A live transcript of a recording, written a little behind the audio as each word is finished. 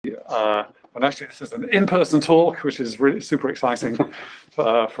And actually, this is an in-person talk, which is really super exciting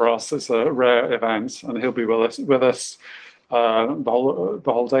for us. It's a rare event, and he'll be with us the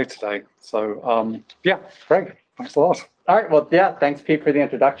whole day today. So yeah, Greg, thanks a lot. All right, well, yeah, thanks, Pete, for the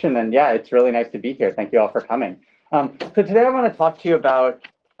introduction. And yeah, it's really nice to be here. Thank you all for coming. So today I want to talk to you about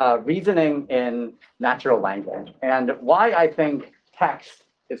reasoning in natural language and why I think text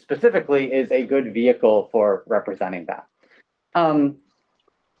specifically is a good vehicle for representing that.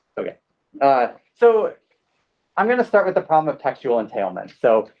 Okay, so I'm going to start with the problem of textual entailment.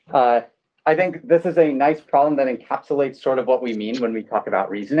 So I think this is a nice problem that encapsulates sort of what we mean when we talk about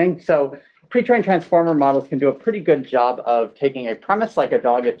reasoning. So pre-trained transformer models can do a pretty good job of taking a premise like a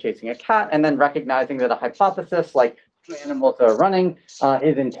dog is chasing a cat and then recognizing that a hypothesis like two animals are running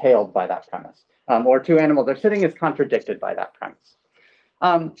is entailed by that premise, or two animals are sitting is contradicted by that premise.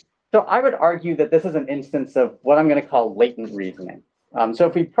 So I would argue that this is an instance of what I'm going to call latent reasoning. So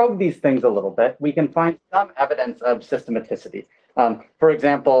if we probe these things a little bit, we can find some evidence of systematicity. For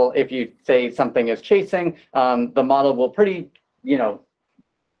example, if you say something is chasing, the model will pretty,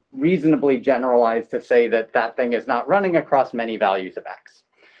 reasonably generalize to say that that thing is not running across many values of X.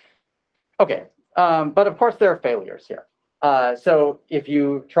 Okay, but of course there are failures here. So if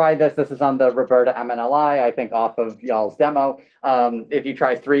you try this is on the Roberta MNLI, I think off of y'all's demo. If you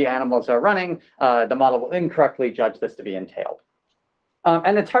try 3 animals are running, the model will incorrectly judge this to be entailed.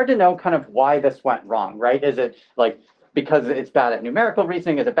 And it's hard to know kind of why this went wrong, right? Is it like because it's bad at numerical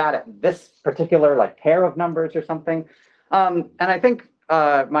reasoning? Is it bad at this particular like pair of numbers or something? And I think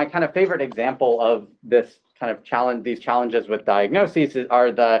my kind of favorite example of this kind of challenge, these challenges with diagnoses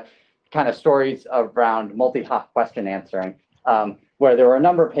are the kind of stories around multi-hop question answering, where there were a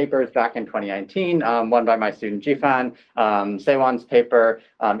number of papers back in 2019, one by my student Jifan, Sewon's paper,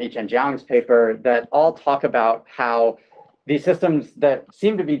 Yichen Jiang's paper, that all talk about how these systems that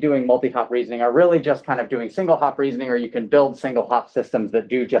seem to be doing multi-hop reasoning are really just kind of doing single-hop reasoning, or you can build single-hop systems that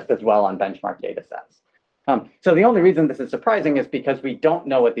do just as well on benchmark data sets. So the only reason this is surprising is because we don't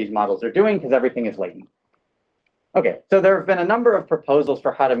know what these models are doing because everything is latent. Okay, so there have been a number of proposals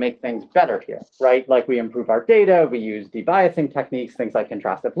for how to make things better here, right? Like we improve our data, we use debiasing techniques, things like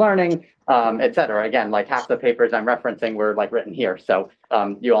contrastive learning, et cetera. Again, like half the papers I'm referencing were like written here, so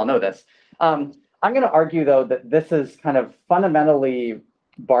you all know this. I'm going to argue, though, that this is kind of fundamentally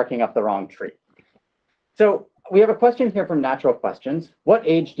barking up the wrong tree. So we have a question here from Natural Questions. What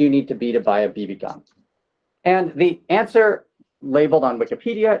age do you need to be to buy a BB gun? And the answer labeled on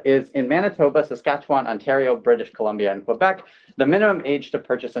Wikipedia is in Manitoba, Saskatchewan, Ontario, British Columbia, and Quebec, the minimum age to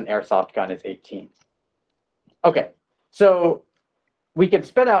purchase an airsoft gun is 18. Okay, so we could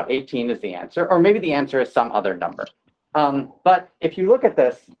spit out 18 as the answer, or maybe the answer is some other number. But if you look at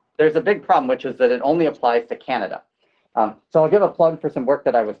this, there's a big problem, which is that it only applies to Canada. So I'll give a plug for some work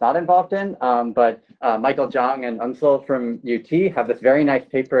that I was not involved in, but Michael Zhang and Unsel from UT have this very nice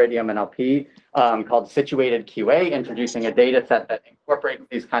paper at EMNLP called Situated QA, introducing a data set that incorporates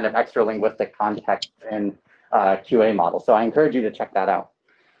these kind of extra linguistic contexts in QA models. So I encourage you to check that out.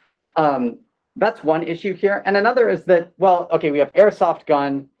 That's one issue here. And another is that, well, okay, we have airsoft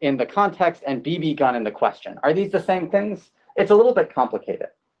gun in the context and BB gun in the question. Are these the same things? It's a little bit complicated.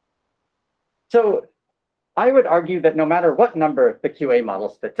 So I would argue that no matter what number the QA model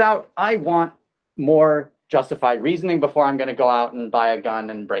spits out, I want more justified reasoning before I'm going to go out and buy a gun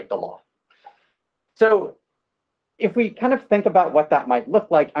and break the law. So if we kind of think about what that might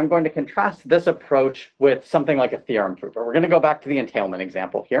look like, I'm going to contrast this approach with something like a theorem prover. We're going to go back to the entailment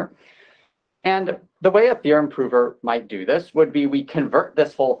example here. And the way a theorem prover might do this would be we convert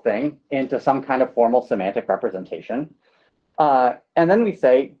this whole thing into some kind of formal semantic representation. And then we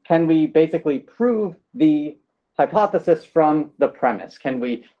say, can we basically prove the hypothesis from the premise? Can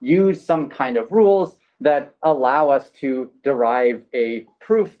we use some kind of rules that allow us to derive a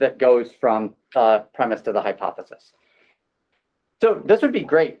proof that goes from the premise to the hypothesis? So this would be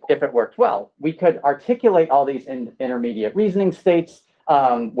great if it worked well. We could articulate all these intermediate reasoning states.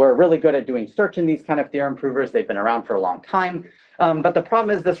 We're really good at doing search in these kind of theorem provers. They've been around for a long time. But the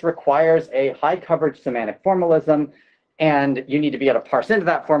problem is this requires a high coverage semantic formalism. And you need to be able to parse into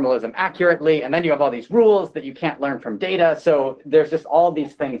that formalism accurately. And then you have all these rules that you can't learn from data. So there's just all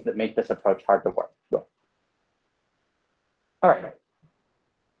these things that make this approach hard to work with. All right.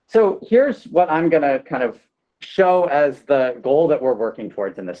 So here's what I'm going to kind of show as the goal that we're working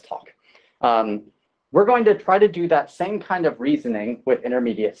towards in this talk. We're going to try to do that same kind of reasoning with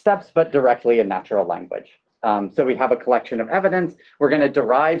intermediate steps, but directly in natural language. So we have a collection of evidence. We're going to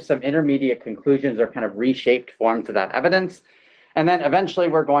derive some intermediate conclusions or kind of reshaped forms of that evidence. And then eventually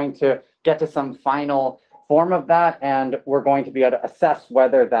we're going to get to some final form of that, and we're going to be able to assess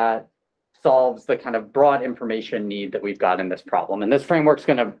whether that solves the kind of broad information need that we've got in this problem. And this framework's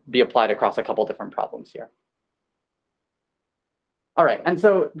going to be applied across a couple different problems here. All right, and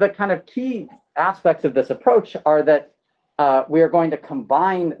so the kind of key aspects of this approach are that we are going to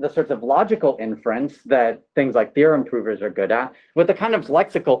combine the sorts of logical inference that things like theorem provers are good at with the kind of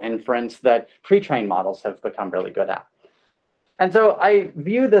lexical inference that pre-trained models have become really good at. And so I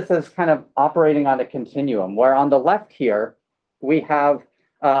view this as kind of operating on a continuum, where on the left here, we have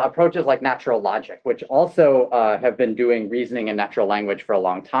approaches like natural logic, which also have been doing reasoning in natural language for a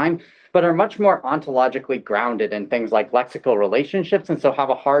long time, but are much more ontologically grounded in things like lexical relationships, and so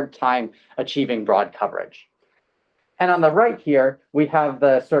have a hard time achieving broad coverage. And on the right here, we have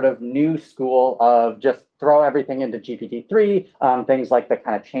the sort of new school of just throw everything into GPT-3, things like the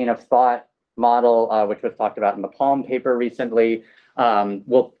kind of chain of thought model, which was talked about in the Palm paper recently.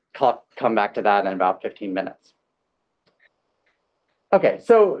 We'll come back to that in about 15 minutes. Okay,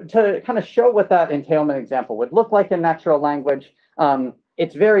 so to kind of show what that entailment example would look like in natural language,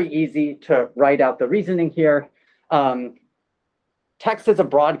 it's very easy to write out the reasoning here. Text is a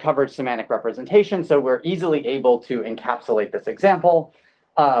broad coverage semantic representation, so we're easily able to encapsulate this example.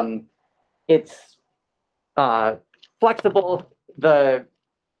 It's flexible.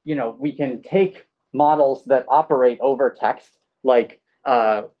 We can take models that operate over text, like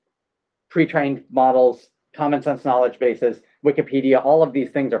pre-trained models, common sense knowledge bases, Wikipedia. All of these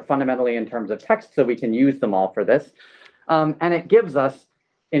things are fundamentally in terms of text, so we can use them all for this. And it gives us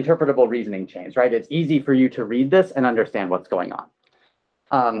interpretable reasoning chains, right? It's easy for you to read this and understand what's going on.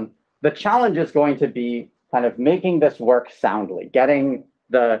 The challenge is going to be kind of making this work soundly, getting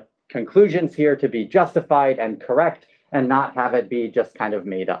the conclusions here to be justified and correct and not have it be just kind of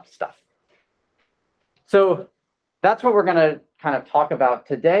made up stuff. So that's what we're going to kind of talk about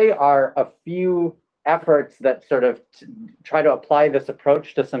today, are a few efforts that sort of try to apply this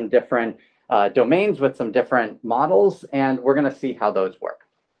approach to some different domains with some different models, and we're going to see how those work.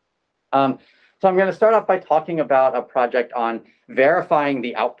 So I'm going to start off by talking about a project on verifying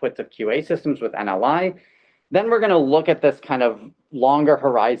the outputs of QA systems with NLI. Then we're going to look at this kind of longer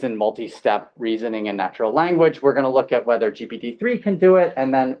horizon multi-step reasoning in natural language. We're going to look at whether GPT-3 can do it,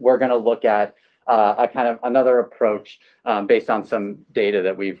 and then we're going to look at a kind of another approach based on some data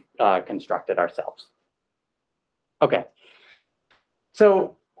that we've constructed ourselves. Okay,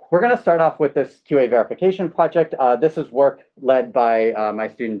 so we're going to start off with this QA verification project. This is work led by my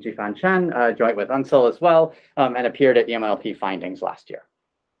student Jifan Chen, joint with Unsil as well, and appeared at EMLP Findings last year.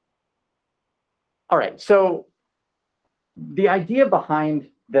 All right, so the idea behind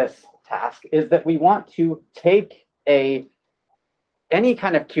this task is that we want to take any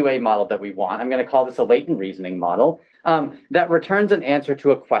kind of QA model that we want. I'm going to call this a latent reasoning model that returns an answer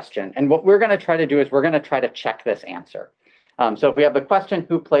to a question. And what we're going to try to do is we're going to try to check this answer. So if we have the question,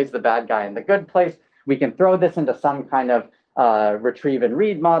 who plays the bad guy in the good place, we can throw this into some kind of retrieve and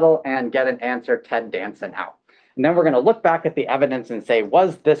read model and get an answer Ted Danson out. And then we're going to look back at the evidence and say,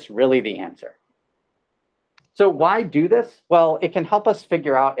 was this really the answer? So why do this? Well, it can help us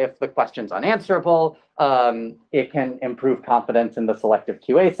figure out if the question's unanswerable. It can improve confidence in the selective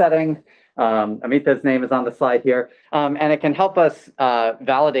QA setting. Amita's name is on the slide here. And it can help us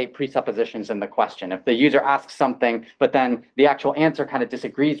validate presuppositions in the question. If the user asks something, but then the actual answer kind of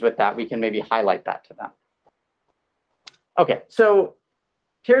disagrees with that, we can maybe highlight that to them. Okay, so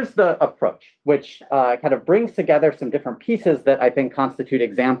here's the approach, which kind of brings together some different pieces that I think constitute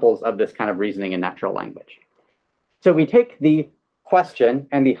examples of this kind of reasoning in natural language. So we take the question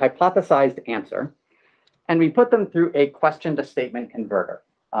and the hypothesized answer, and we put them through a question to statement converter.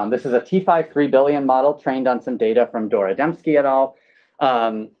 This is a T5 3 billion model trained on some data from Dora Dembski et al.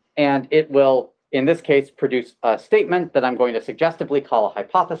 And it will, in this case, produce a statement that I'm going to suggestively call a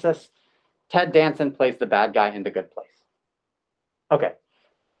hypothesis. Ted Danson plays the bad guy in the good place. Okay,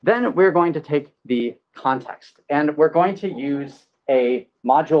 then we're going to take the context, and we're going to use a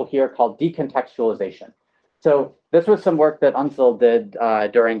module here called decontextualization. So this was some work that Unsil did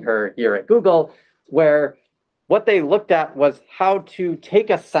during her year at Google, where what they looked at was how to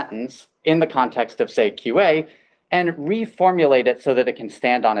take a sentence in the context of, say, QA and reformulate it so that it can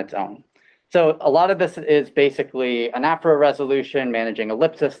stand on its own. So a lot of this is basically an AFRO resolution, managing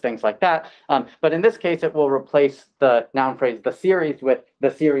ellipsis, things like that. But in this case, it will replace the noun phrase, the series, with the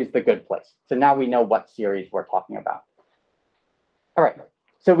series, the good place. So now we know what series we're talking about. All right.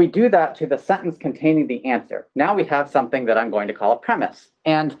 So we do that to the sentence containing the answer. Now we have something that I'm going to call a premise.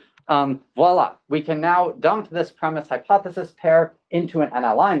 And voila, we can now dump this premise hypothesis pair into an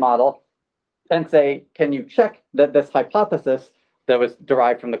NLI model and say, can you check that this hypothesis that was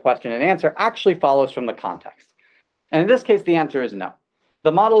derived from the question and answer actually follows from the context. And in this case, the answer is no.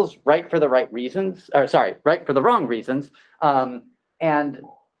 The model's right for the right reasons, or sorry, right for the wrong reasons. And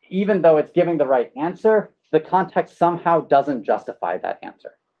even though it's giving the right answer, the context somehow doesn't justify that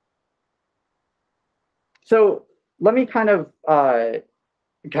answer. So let me kind of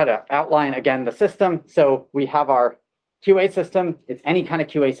outline again the system. So we have our QA system. It's any kind of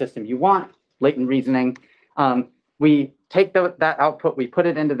QA system you want, latent reasoning. We take that output, we put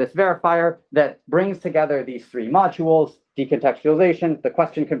it into this verifier that brings together these three modules: decontextualization, the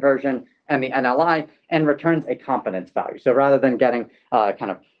question conversion, and the NLI, and returns a confidence value. So rather than getting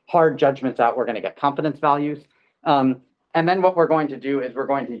kind of hard judgments out, we're going to get confidence values. And then what we're going to do is we're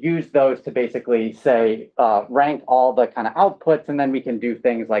going to use those to basically say, rank all the kind of outputs, and then we can do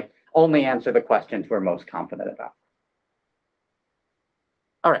things like only answer the questions we're most confident about.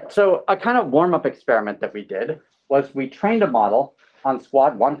 All right, so a kind of warm-up experiment that we did was we trained a model on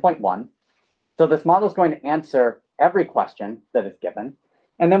squad 1.1. So this model is going to answer every question that is given,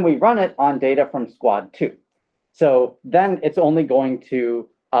 and then we run it on data from squad 2. So then it's only going to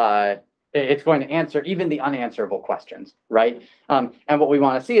answer even the unanswerable questions, right? And what we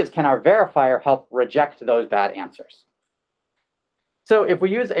want to see is, can our verifier help reject those bad answers? So if we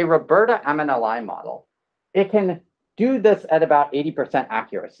use a Roberta MNLI model, it can do this at about 80%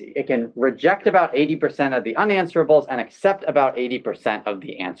 accuracy. It can reject about 80% of the unanswerables and accept about 80% of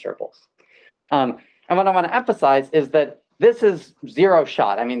the answerables. And what I want to emphasize is that this is zero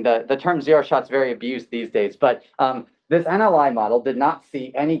shot. I mean, the term zero shot is very abused these days, but this NLI model did not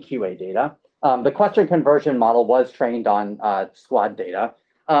see any QA data. The question conversion model was trained on squad data.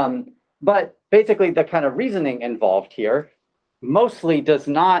 But basically, the kind of reasoning involved here mostly does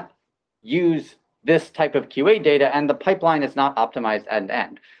not use this type of QA data, and the pipeline is not optimized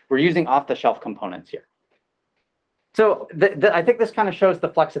end-to-end. We're using off-the-shelf components here. So I think this kind of shows the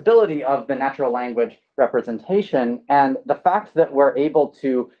flexibility of the natural language representation, and the fact that we're able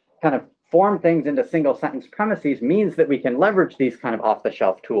to kind of form things into single sentence premises means that we can leverage these kind of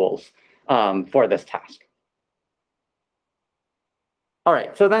off-the-shelf tools for this task. All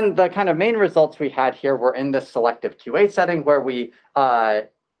right, so then the kind of main results we had here were in this selective QA setting where we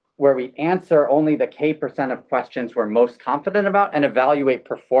answer only the K% of questions we're most confident about and evaluate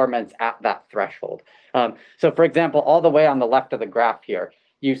performance at that threshold. So for example, all the way on the left of the graph here,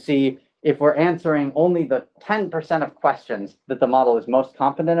 you see if we're answering only the 10% of questions that the model is most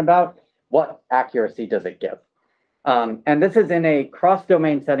confident about, what accuracy does it give? And this is in a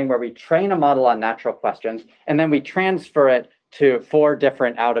cross-domain setting where we train a model on natural questions, and then we transfer it to 4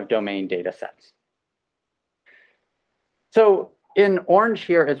 different out-of-domain data sets. So in orange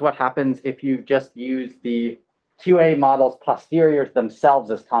here is what happens if you just use the QA model's posteriors themselves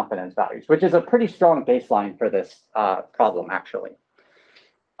as confidence values, which is a pretty strong baseline for this problem, actually.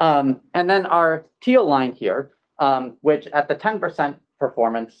 And then our teal line here, which at the 10%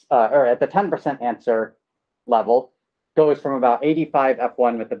 performance, or at the 10% answer level, goes from about 85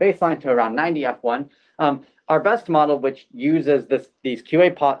 F1 with the baseline to around 90 F1. Our best model, which uses these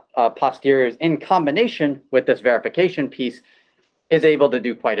QA posteriors in combination with this verification piece, is able to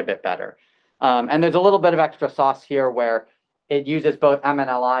do quite a bit better. And there's a little bit of extra sauce here where it uses both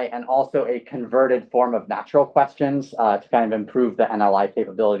MNLI and also a converted form of natural questions to kind of improve the NLI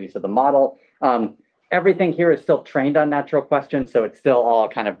capabilities of the model. Everything here is still trained on natural questions, so it's still all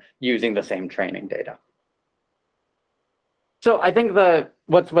kind of using the same training data. So I think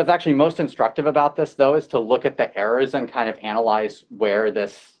what's actually most instructive about this, though, is to look at the errors and kind of analyze where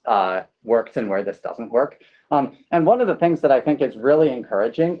this works and where this doesn't work. And one of the things that I think is really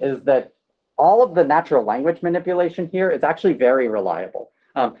encouraging is that all of the natural language manipulation here is actually very reliable.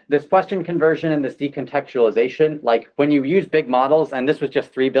 This question conversion and this decontextualization, like when you use big models, and this was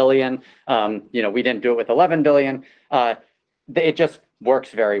just 3 billion, we didn't do it with 11 billion, it just works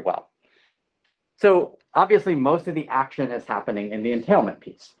very well. So obviously, most of the action is happening in the entailment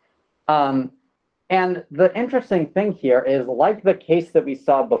piece. And the interesting thing here is, like the case that we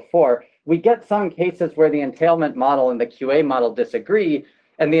saw before, we get some cases where the entailment model and the QA model disagree,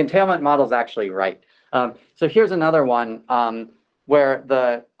 and the entailment model is actually right. So here's another one where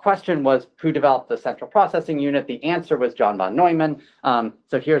the question was, who developed the central processing unit? The answer was John von Neumann.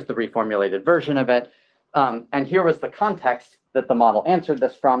 So here's the reformulated version of it. And here was the context that the model answered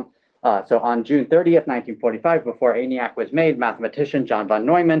this from. So on June 30th, 1945, before ENIAC was made, mathematician John von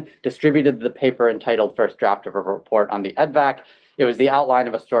Neumann distributed the paper entitled First Draft of a Report on the EDVAC. It was the outline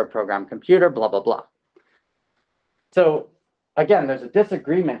of a stored program computer, blah, blah, blah. So again, there's a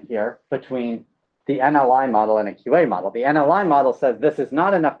disagreement here between the NLI model and a QA model. The NLI model says this is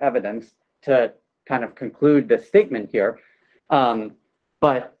not enough evidence to kind of conclude this statement here.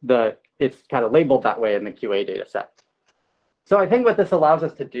 but it's kind of labeled that way in the QA data set. So I think what this allows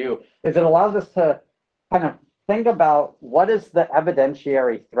us to do is it allows us to kind of think about what is the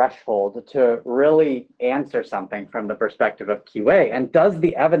evidentiary threshold to really answer something from the perspective of QA, and does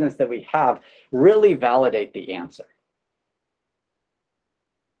the evidence that we have really validate the answer?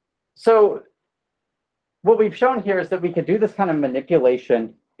 So what we've shown here is that we could do this kind of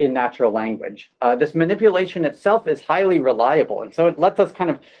manipulation in natural language. This manipulation itself is highly reliable, and so it lets us kind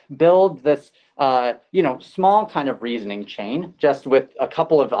of build this small kind of reasoning chain just with a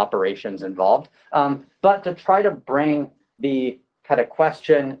couple of operations involved, but to try to bring the kind of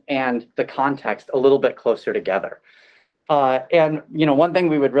question and the context a little bit closer together. And one thing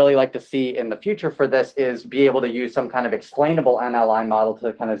we would really like to see in the future for this is be able to use some kind of explainable NLI model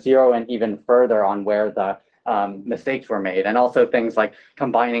to kind of zero in even further on where the mistakes were made, and also things like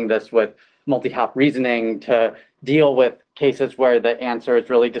combining this with multi-hop reasoning to deal with cases where the answer is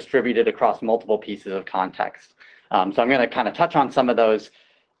really distributed across multiple pieces of context. So I'm going to kind of touch on some of those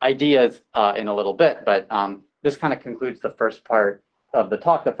ideas in a little bit, but this kind of concludes the first part of the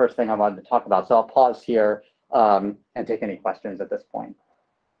talk, the first thing I wanted to talk about. So I'll pause here and take any questions at this point.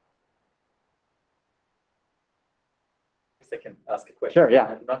 I can ask a question. Sure, yeah.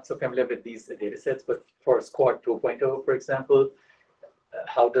 I'm not so familiar with these data sets, but for Squad 2.0, for example,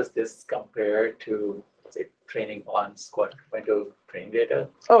 how does this compare to, say, training on Squad 2.0 training data?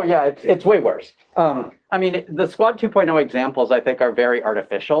 Oh, yeah, it's way worse. I mean, the Squad 2.0 examples, I think, are very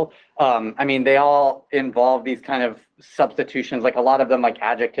artificial. I mean, they all involve these kind of substitutions, like a lot of them, like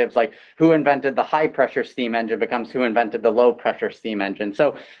adjectives, like who invented the high pressure steam engine becomes who invented the low pressure steam engine.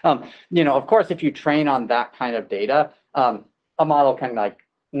 So, of course, if you train on that kind of data, a model can like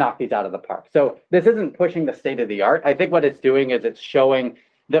knock these out of the park. So this isn't pushing the state of the art. I think what it's doing is it's showing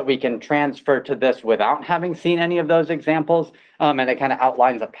that we can transfer to this without having seen any of those examples. And it kind of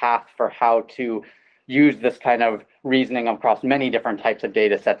outlines a path for how to use this kind of reasoning across many different types of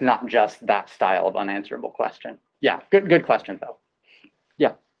data sets, not just that style of unanswerable question. Yeah, good question, though.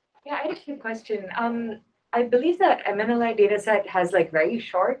 Yeah. Yeah, I had a question. I believe that MNLI data set has like very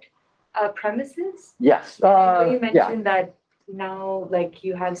short premises. Yes. You mentioned that now like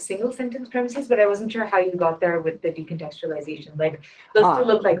you have single sentence premises, but I wasn't sure how you got there with the decontextualization. Like those still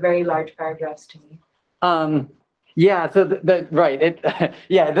look like very large paragraphs to me. Yeah, so right,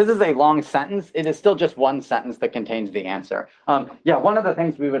 yeah, this is a long sentence. It is still just one sentence that contains the answer. Yeah, one of the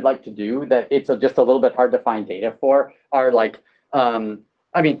things we would like to do that it's just a little bit hard to find data for are like,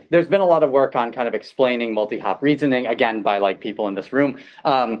 I mean, there's been a lot of work on kind of explaining multi-hop reasoning, again, by like people in this room.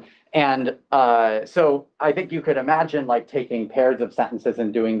 So I think you could imagine like taking pairs of sentences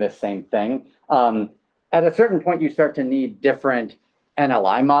and doing this same thing. At a certain point, you start to need different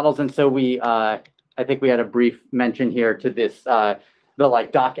NLI models. And so I think we had a brief mention here to this, the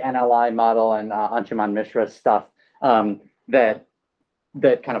like doc NLI model and Anshuman Mishra's stuff that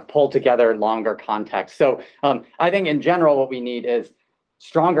kind of pull together longer context. So I think in general, what we need is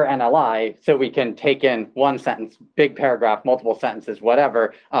stronger NLI so we can take in one sentence, big paragraph, multiple sentences,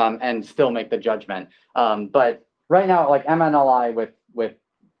 whatever, and still make the judgment. But right now, like MNLI with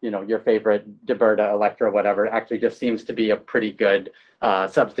your favorite Deberta, Electra, whatever, actually just seems to be a pretty good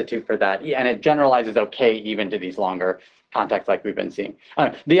substitute for that. And it generalizes okay even to these longer contexts like we've been seeing.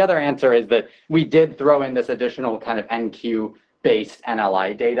 The other answer is that we did throw in this additional kind of NQ-based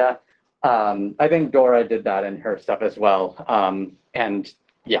NLI data. I think Dora did that in her stuff as well. And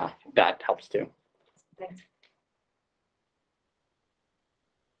yeah, that helps too. Thanks.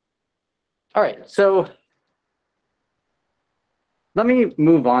 All right, so let me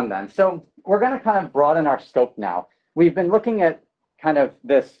move on then. So we're going to kind of broaden our scope now. We've been looking at kind of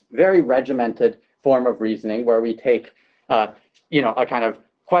this very regimented form of reasoning where we take, a kind of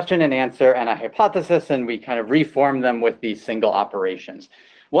question and answer and a hypothesis, and we kind of reform them with these single operations.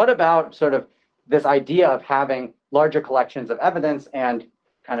 What about sort of this idea of having larger collections of evidence and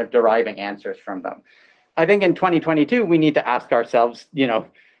kind of deriving answers from them? I think in 2022, we need to ask ourselves,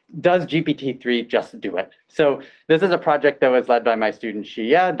 does GPT-3 just do it? So this is a project that was led by my student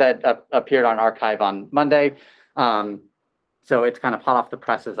Shia that appeared on arXiv on Monday. So it's kind of hot off the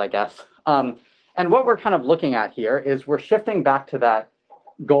presses, I guess. And what we're kind of looking at here is we're shifting back to that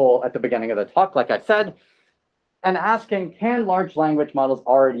goal at the beginning of the talk, like I said, and asking, can large language models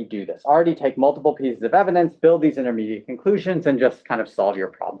already do this? Already take multiple pieces of evidence, build these intermediate conclusions, and just kind of solve your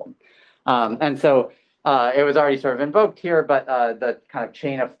problem? And so it was already sort of invoked here, but the kind of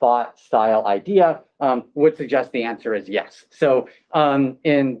chain of thought style idea would suggest the answer is yes. So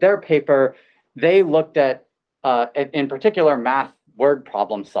in their paper, they looked at, in particular, math word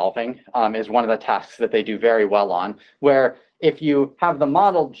problem solving is one of the tasks that they do very well on, where if you have the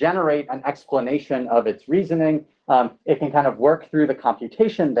model generate an explanation of its reasoning, it can kind of work through the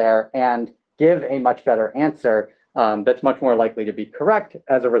computation there and give a much better answer that's much more likely to be correct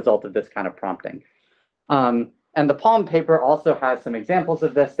as a result of this kind of prompting. And the Palm paper also has some examples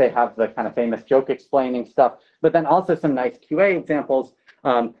of this. They have the kind of famous joke explaining stuff, but then also some nice QA examples,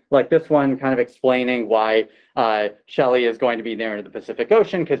 like this one kind of explaining why Shelley is going to be near the Pacific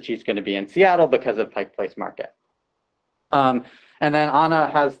Ocean because she's going to be in Seattle because of Pike Place Market. And then Anna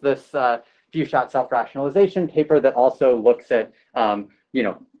has this few-shot self-rationalization paper that also looks at,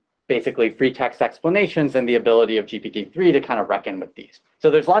 basically free text explanations and the ability of GPT-3 to kind of reckon with these.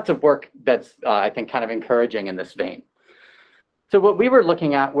 So there's lots of work that's, I think, kind of encouraging in this vein. So what we were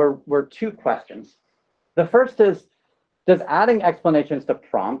looking at were two questions. The first is, does adding explanations to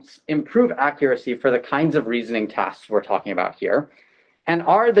prompts improve accuracy for the kinds of reasoning tasks we're talking about here? And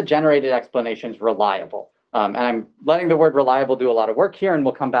are the generated explanations reliable? And I'm letting the word reliable do a lot of work here, and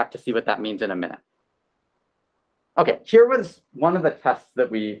we'll come back to see what that means in a minute. Okay, here was one of the tests that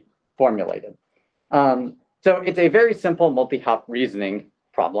we formulated. So it's a very simple multi-hop reasoning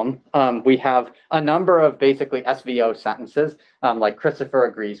problem. We have a number of basically SVO sentences, like Christopher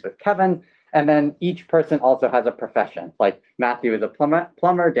agrees with Kevin, and then each person also has a profession, like Matthew is a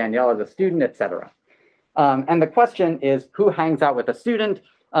plumber, Danielle is a student, etc. And the question is, who hangs out with a student?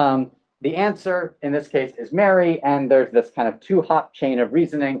 The answer in this case is Mary, and there's this kind of two-hop chain of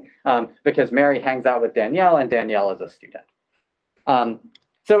reasoning because Mary hangs out with Danielle and Danielle is a student.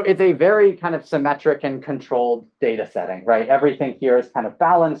 So it's a very kind of symmetric and controlled data setting, right? Everything here is kind of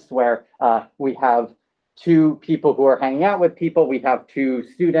balanced where we have two people who are hanging out with people, we have two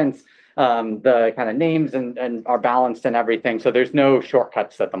students, the kind of names and are balanced and everything. So there's no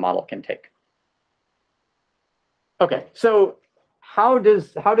shortcuts that the model can take. Okay, so how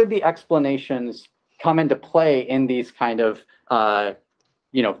did the explanations come into play in these kind of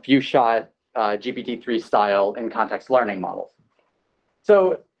few-shot GPT-3 style in-context learning models?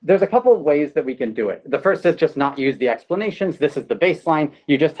 So there's a couple of ways that we can do it. The first is just not use the explanations. This is the baseline.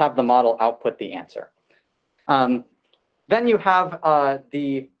 You just have the model output the answer. Then you have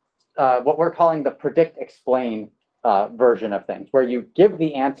what we're calling the predict explain version of things, where you give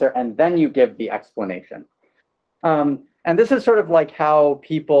the answer and then you give the explanation. And this is sort of like how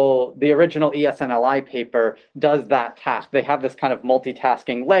the original ESNLI paper does that task. They have this kind of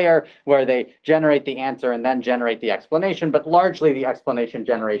multitasking layer where they generate the answer and then generate the explanation, but largely the explanation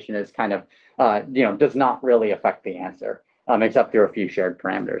generation is kind of, does not really affect the answer, except through a few shared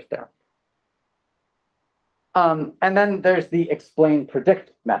parameters there. And then there's the explain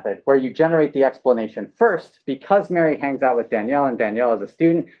predict method, where you generate the explanation first. Because Mary hangs out with Danielle and Danielle is a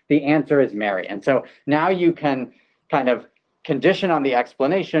student, the answer is Mary. And so now you can kind of condition on the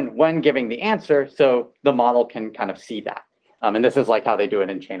explanation when giving the answer so the model can kind of see that. And this is like how they do it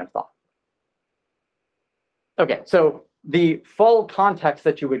in chain of thought. Okay, so the full context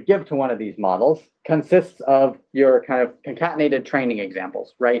that you would give to one of these models consists of your kind of concatenated training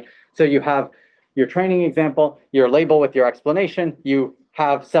examples, right? So you have your training example, your label with your explanation, you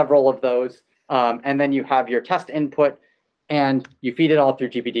have several of those, and then you have your test input, and you feed it all through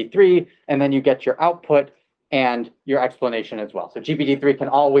GPT-3, and then you get your output and your explanation as well. So GPT-3 can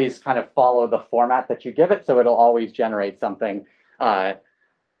always kind of follow the format that you give it, so it'll always generate something that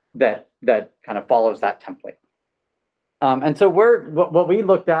kind of follows that template. And so what we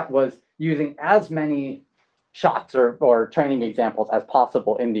looked at was using as many shots or training examples as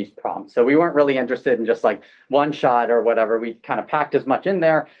possible in these prompts. So we weren't really interested in just like one shot or whatever. We kind of packed as much in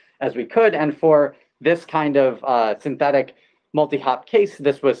there as we could. And for this kind of synthetic multi-hop case,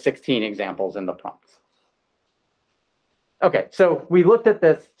 this was 16 examples in the prompts. Okay, so we looked at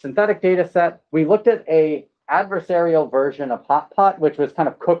this synthetic data set. We looked at a adversarial version of HotPot, which was kind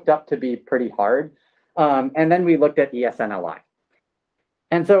of cooked up to be pretty hard. And then we looked at ESNLI.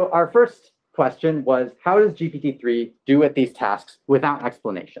 And so our first question was, how does GPT-3 do at these tasks without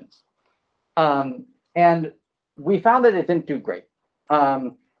explanations? And we found that it didn't do great.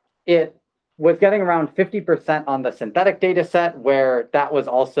 It was getting around 50% on the synthetic data set, where that was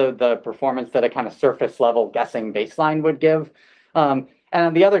also the performance that a kind of surface level guessing baseline would give. And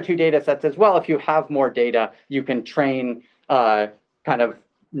on the other two data sets as well, if you have more data, you can train kind of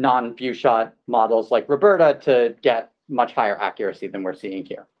non-few shot models like Roberta to get much higher accuracy than we're seeing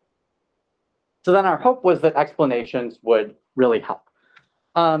here. So then our hope was that explanations would really help.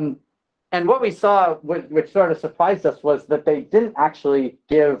 And what we saw, which sort of surprised us, was that they didn't actually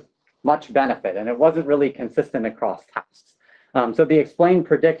give much benefit, and it wasn't really consistent across tasks. So the explain,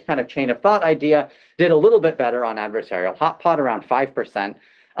 predict kind of chain of thought idea did a little bit better on adversarial hot pot, around 5%,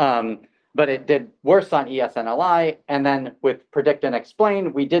 but it did worse on ESNLI. And then with predict and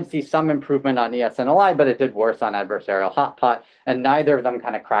explain, we did see some improvement on ESNLI, but it did worse on adversarial hot pot, and neither of them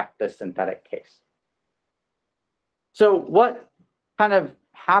kind of cracked this synthetic case. So what kind of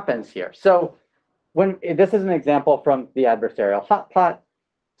happens here? So this is an example from the adversarial hot pot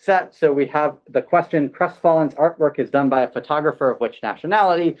set. So we have the question, Crestfallen's artwork is done by a photographer of which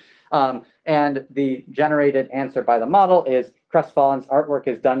nationality? And the generated answer by the model is Crestfallen's artwork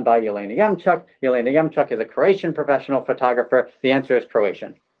is done by Jelena Yemchuk. Jelena Yemchuk is a Croatian professional photographer. The answer is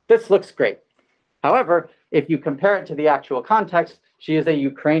Croatian. This looks great. However, if you compare it to the actual context, she is a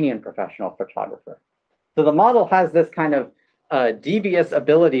Ukrainian professional photographer. So the model has this kind of devious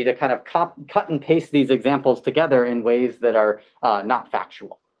ability to kind of cut and paste these examples together in ways that are not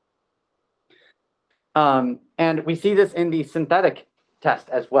factual. And we see this in the synthetic test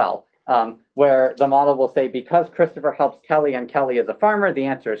as well, where the model will say, because Christopher helps Kelly and Kelly is a farmer, the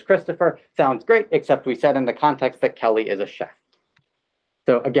answer is Christopher. Sounds great, except we said in the context that Kelly is a chef.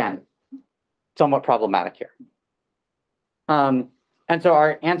 So again, somewhat problematic here. And so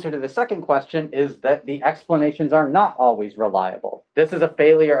our answer to the second question is that the explanations are not always reliable. This is a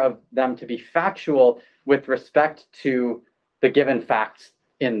failure of them to be factual with respect to the given facts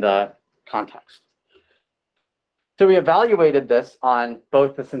in the context. So we evaluated this on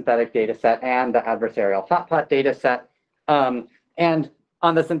both the synthetic data set and the adversarial hot pot data set. And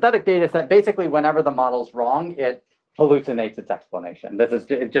on the synthetic data set, basically whenever the model's wrong, it hallucinates its explanation. This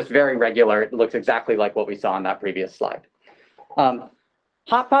is just very regular. It looks exactly like what we saw on that previous slide.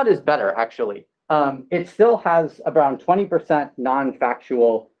 Hot pot is better, actually. It still has around 20%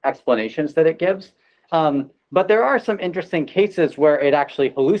 non-factual explanations that it gives. But there are some interesting cases where it actually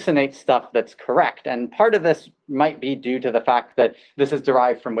hallucinates stuff that's correct. And part of this might be due to the fact that this is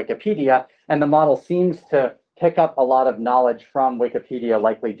derived from Wikipedia, and the model seems to pick up a lot of knowledge from Wikipedia,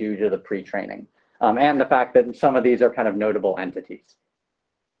 likely due to the pre-training, and the fact that some of these are kind of notable entities.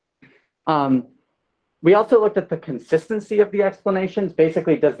 We also looked at the consistency of the explanations.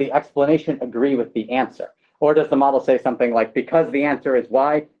 Basically, does the explanation agree with the answer? Or does the model say something like, because the answer is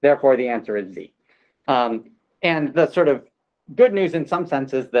Y, therefore the answer is Z? And the sort of good news in some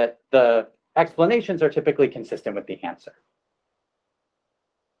sense is that the explanations are typically consistent with the answer.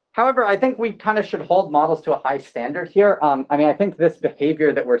 However, I think we kind of should hold models to a high standard here. I mean, I think this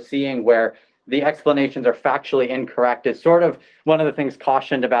behavior that we're seeing where the explanations are factually incorrect is sort of one of the things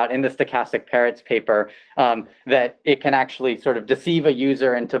cautioned about in the stochastic parrots paper, that it can actually sort of deceive a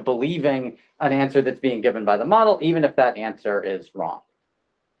user into believing an answer that's being given by the model, even if that answer is wrong.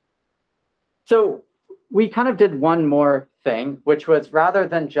 So we kind of did one more thing, which was rather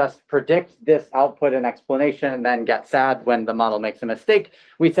than just predict this output and explanation and then get sad when the model makes a mistake,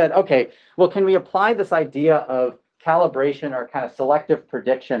 we said, okay, well, can we apply this idea of calibration or kind of selective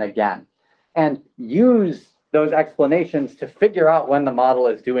prediction again and use those explanations to figure out when the model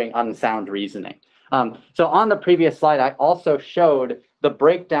is doing unsound reasoning? So on the previous slide, I also showed the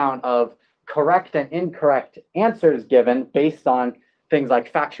breakdown of correct and incorrect answers given based on things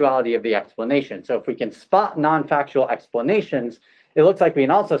like factuality of the explanation. So if we can spot non-factual explanations, it looks like we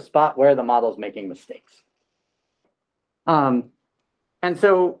can also spot where the model's making mistakes. And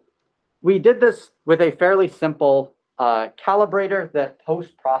so we did this with a fairly simple calibrator that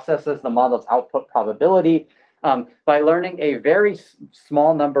post-processes the model's output probability by learning a very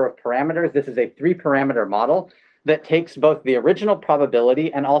small number of parameters. This is a 3-parameter model that takes both the original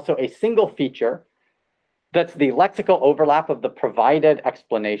probability and also a single feature that's the lexical overlap of the provided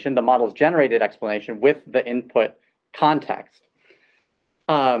explanation, the model's generated explanation, with the input context.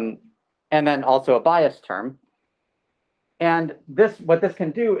 And then also a bias term. And what this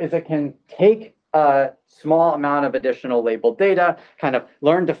can do is it can take a small amount of additional labeled data, kind of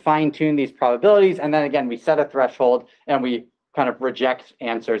learn to fine-tune these probabilities, and then again, we set a threshold and we kind of reject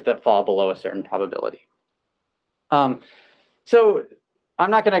answers that fall below a certain probability. So I'm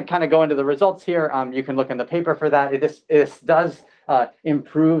not going to kind of go into the results here. You can look in the paper for that. This does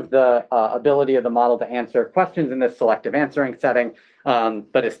improve the ability of the model to answer questions in this selective answering setting,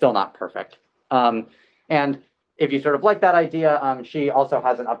 but it's still not perfect. And if you sort of like that idea, she also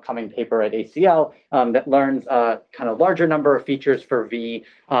has an upcoming paper at ACL that learns a kind of larger number of features for V,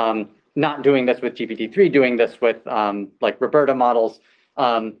 not doing this with GPT-3, doing this with like Roberta models,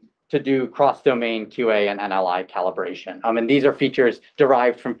 to do cross-domain QA and NLI calibration. And these are features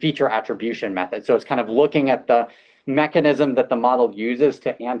derived from feature attribution methods. So it's kind of looking at the mechanism that the model uses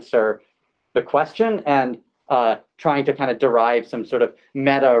to answer the question and trying to kind of derive some sort of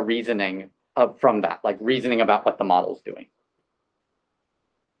meta reasoning from that, like reasoning about what the model's doing.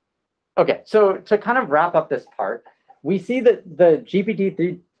 Okay, so to kind of wrap up this part, we see that the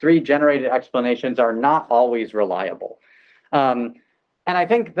GPT-3 generated explanations are not always reliable. And I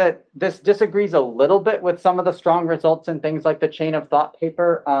think that this disagrees a little bit with some of the strong results in things like the chain of thought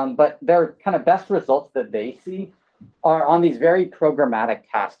paper, but their kind of best results that they see are on these very programmatic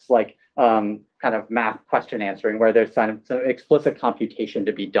tasks like kind of math question answering, where there's some explicit computation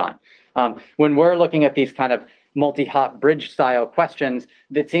to be done. When we're looking at these kind of multi-hop bridge style questions,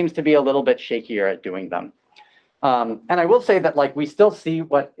 that seems to be a little bit shakier at doing them. And I will say that like we still see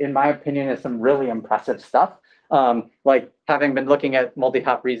what, in my opinion, is some really impressive stuff. Like having been looking at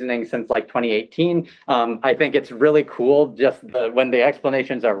multi-hop reasoning since like 2018, I think it's really cool just when the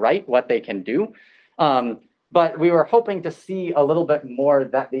explanations are right, what they can do. But we were hoping to see a little bit more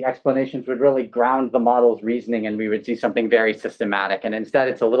that the explanations would really ground the model's reasoning and we would see something very systematic. And instead,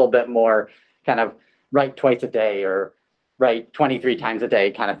 it's a little bit more kind of write twice a day or write 23 times a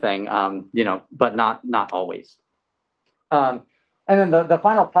day kind of thing, you know, but not always. And then the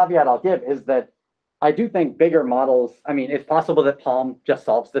final caveat I'll give is that I do think bigger models, I mean, it's possible that Palm just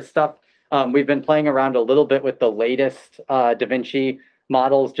solves this stuff. We've been playing around a little bit with the latest DaVinci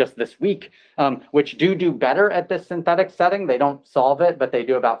models just this week, which do better at this synthetic setting. They don't solve it, but they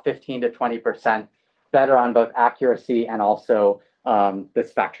do about 15 to 20% better on both accuracy and also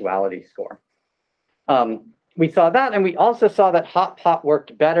this factuality score. We saw that, and we also saw that Hotpot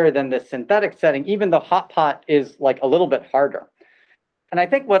worked better than the synthetic setting, even though Hotpot is like a little bit harder. And I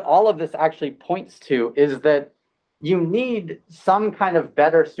think what all of this actually points to is that you need some kind of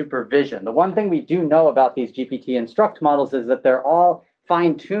better supervision. The one thing we do know about these GPT instruct models is that they're all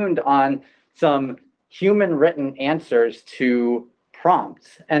fine-tuned on some human-written answers to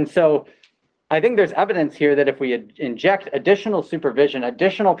prompts. And so I think there's evidence here that if we inject additional supervision,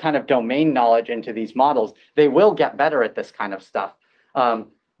 additional kind of domain knowledge into these models, they will get better at this kind of stuff.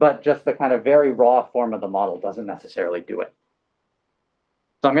 But just the kind of very raw form of the model doesn't necessarily do it.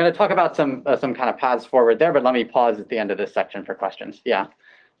 So I'm going to talk about some kind of paths forward there, but let me pause at the end of this section for questions. Yeah.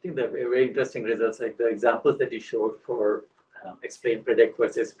 I think the very interesting results, like the examples that you showed for explain, predict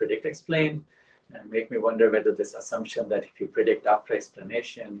versus predict, explain, and make me wonder whether this assumption that if you predict after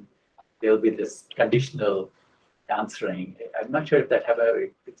explanation, there'll be this conditional answering. I'm not sure if that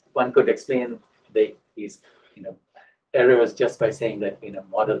one could explain these errors just by saying that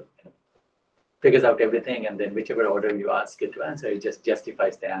model figures out everything, and then whichever order you ask it to answer, it just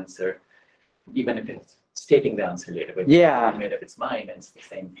justifies the answer, even if it's stating the answer later. But yeah, made up its mind, and it's the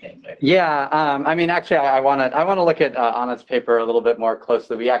same thing. Right? Yeah, I mean, actually, I want to look at Anna's paper a little bit more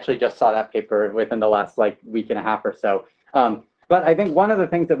closely. We actually just saw that paper within the last like week and a half or so. But I think one of the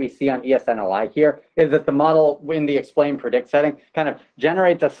things that we see on ESNLI here is that the model in the explain predict setting kind of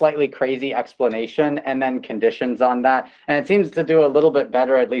generates a slightly crazy explanation and then conditions on that. And it seems to do a little bit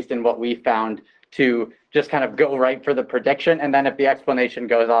better, at least in what we found, to just kind of go right for the prediction. And then if the explanation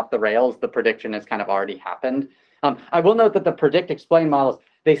goes off the rails, the prediction has kind of already happened. I will note that the predict explain models,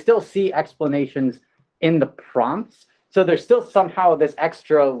 they still see explanations in the prompts. So there's still somehow this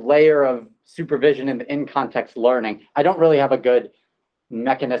extra layer of supervision in the in-context learning. I don't really have a good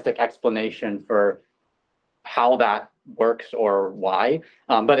mechanistic explanation for how that works or why,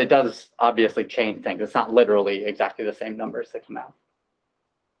 but it does obviously change things. It's not literally exactly the same numbers that come out.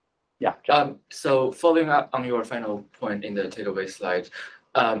 Yeah. So following up on your final point in the takeaway slide,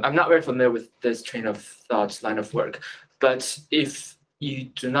 I'm not very familiar with this train of thought line of work, but if you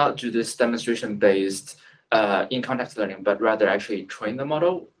do not do this demonstration-based in-context learning, but rather actually train the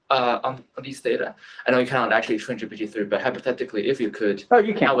model on these data. I know you cannot actually train GPT-3, but hypothetically, if you could,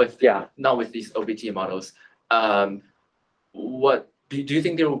 you can. Not with these OBT models, what do you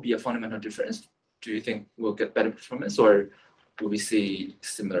think there will be a fundamental difference? Do you think we'll get better performance, or will we see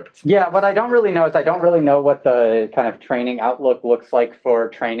similar performance? Yeah, what I don't really know is I don't really know what the kind of training outlook looks like for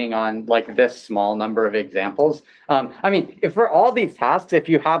training on like this small number of examples. I mean, if for all these tasks, if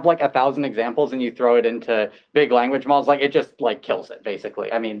you have like 1,000 examples and you throw it into big language models, like it just like kills it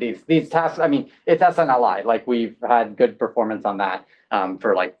basically. I mean, these tasks, I mean, it's SNLI, like we've had good performance on that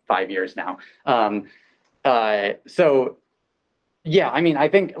for like 5 years now. So yeah, I mean, I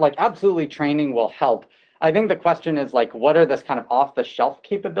think like absolutely training will help. I think the question is like, what are this kind of off-the-shelf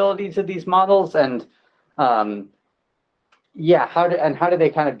capabilities of these models, and yeah, how do they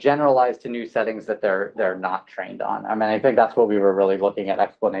kind of generalize to new settings that they're not trained on? I mean, I think that's what we were really looking at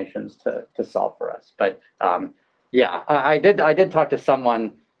explanations to solve for us. But yeah, I did talk to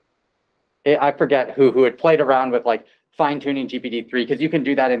someone, I forget who had played around with like fine-tuning GPT-3, because you can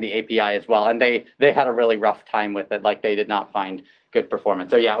do that in the API as well, and they had a really rough time with it. Like they did not find good performance.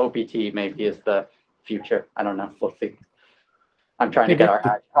 So yeah, OPT maybe is the future. I don't know. We'll see. I'm trying to get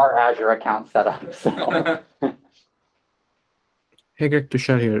our Azure account set up. So. Hey Greg,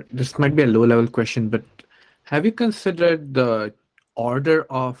 Tushar here. This might be a low-level question, but have you considered the order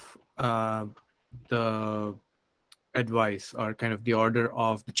of the advice, or kind of the order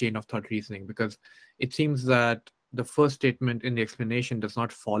of the chain of thought reasoning? Because it seems that the first statement in the explanation does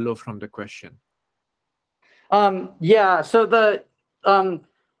not follow from the question. Yeah, so I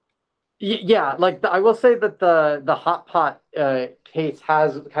will say that the hot pot case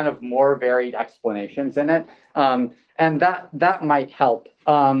has kind of more varied explanations in it, and that might help.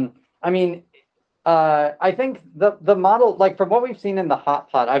 I mean, I think the model, like from what we've seen in the hot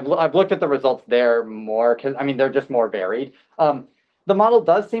pot, I've looked at the results there more because I mean they're just more varied. The model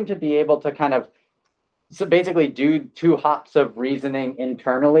does seem to be able to kind of basically do 2 hops of reasoning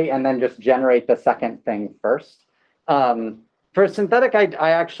internally and then just generate the second thing first. For synthetic,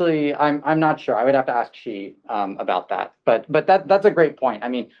 I'm not sure. I would have to ask Shi about that. But that's a great point. I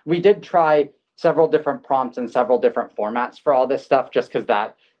mean, we did try several different prompts and several different formats for all this stuff, just because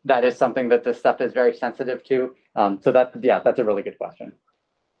that is something that this stuff is very sensitive to. So that's a really good question.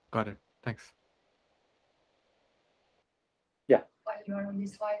 Got it. Thanks. Yeah. While you're on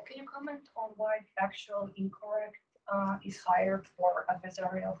this slide, can you comment on why actual incorrect is higher for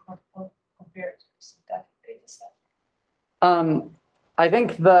adversarial compared to synthetic data set? I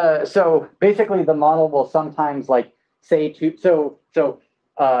think so basically the model will sometimes like say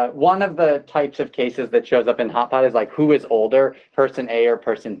one of the types of cases that shows up in Hotpot is like who is older, person A or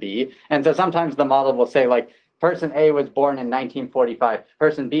person B. And so sometimes the model will say like person A was born in 1945,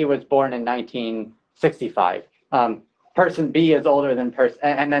 person B was born in 1965. Person B is older than person,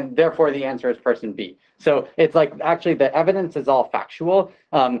 and then therefore the answer is person B. So it's like actually the evidence is all factual,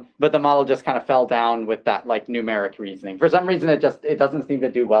 but the model just kind of fell down with that like numeric reasoning. For some reason, it doesn't seem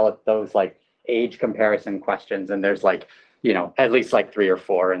to do well at those like age comparison questions. And there's like, at least like 3 or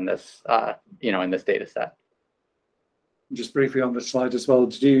 4 in this, in this data set. Just briefly on this slide as well,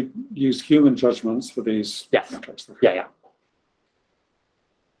 did you use human judgments for these metrics? Yeah.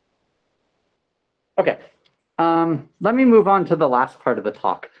 Okay. Let me move on to the last part of the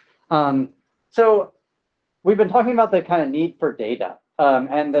talk. So we've been talking about the kind of need for data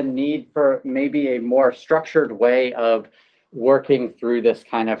and the need for maybe a more structured way of working through this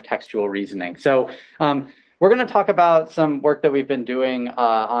kind of textual reasoning. So we're going to talk about some work that we've been doing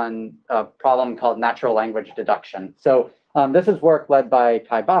on a problem called natural language deduction. So this is work led by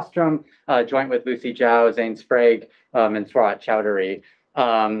Kai Bostrom, joint with Lucy Zhao, Zane Sprague, and Swarat Chowdhury.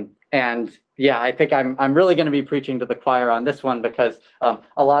 And yeah, I think I'm really going to be preaching to the choir on this one because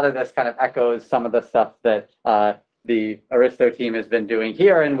a lot of this kind of echoes some of the stuff that the Aristo team has been doing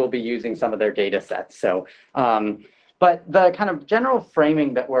here, and we'll be using some of their data sets. So, but the kind of general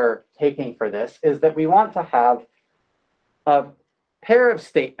framing that we're taking for this is that we want to have a pair of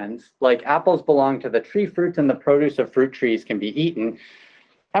statements like apples belong to the tree fruits and the produce of fruit trees can be eaten.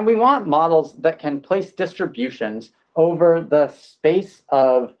 And we want models that can place distributions over the space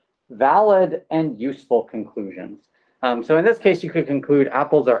of valid and useful conclusions. So in this case, you could conclude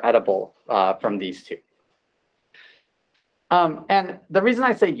apples are edible from these two. And the reason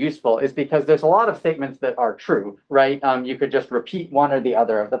I say useful is because there's a lot of statements that are true, right? You could just repeat one or the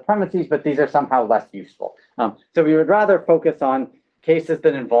other of the premises, but these are somehow less useful. So we would rather focus on cases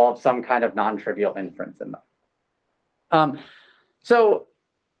that involve some kind of non-trivial inference in them. So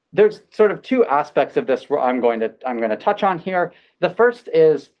there's sort of 2 aspects of this I'm going to touch on here. The first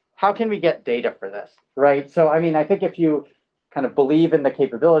is how can we get data for this, right? So I mean, I think if you kind of believe in the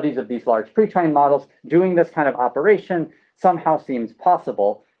capabilities of these large pre-trained models, doing this kind of operation somehow seems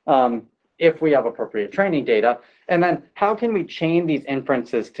possible if we have appropriate training data. And then how can we chain these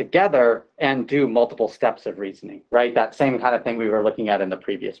inferences together and do multiple steps of reasoning, right? That same kind of thing we were looking at in the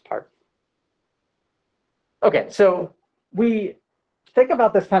previous part. Okay, so we think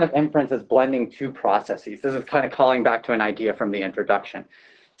about this kind of inference as blending 2 processes. This is kind of calling back to an idea from the introduction.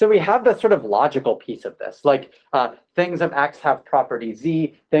 So we have this sort of logical piece of this, like things of X have property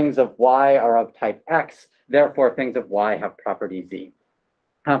Z, things of Y are of type X, therefore things of Y have property Z.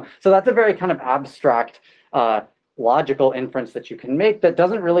 So that's a very kind of abstract logical inference that you can make that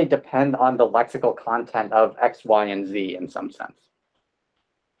doesn't really depend on the lexical content of X, Y, and Z in some sense.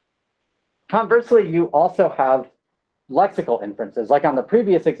 Conversely, you also have lexical inferences. Like on the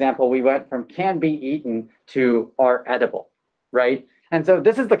previous example, we went from can be eaten to are edible, right? And so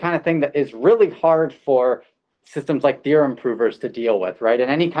this is the kind of thing that is really hard for systems like theorem provers to deal with, right? And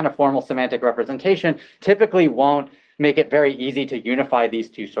any kind of formal semantic representation typically won't make it very easy to unify these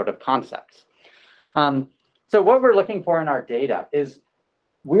 2 sort of concepts. So what we're looking for in our data is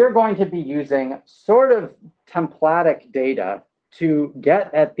we're going to be using sort of templatic data to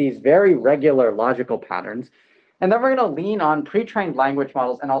get at these very regular logical patterns. And then we're going to lean on pre-trained language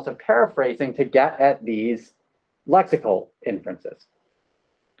models and also paraphrasing to get at these lexical inferences.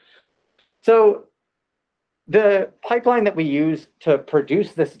 So the pipeline that we use to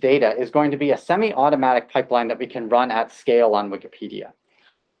produce this data is going to be a semi-automatic pipeline that we can run at scale on Wikipedia.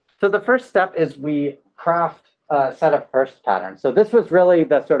 So the first step is we craft a set of Hearst patterns. So this was really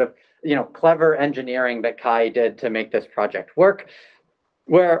the sort of clever engineering that Kai did to make this project work,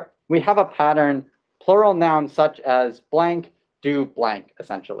 where we have a pattern, plural nouns such as blank do blank,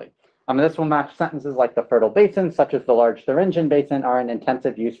 essentially. This will match sentences like the fertile basins, such as the large Thuringian Basin, are in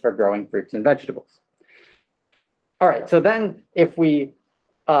intensive use for growing fruits and vegetables. All right, so then if we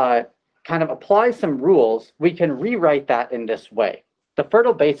kind of apply some rules, we can rewrite that in this way. The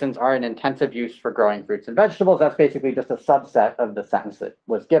fertile basins are in intensive use for growing fruits and vegetables. That's basically just a subset of the sentence that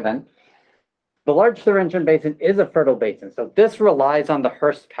was given. The large Thuringian Basin is a fertile basin. So this relies on the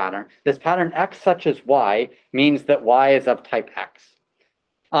Hearst pattern. This pattern X such as Y means that Y is of type X.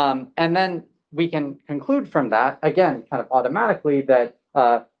 And then we can conclude from that, again, kind of automatically, that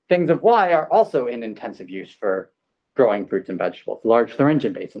things of Y are also in intensive use for growing fruits and vegetables, large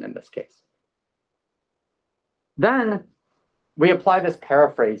Thuringian Basin in this case. Then we apply this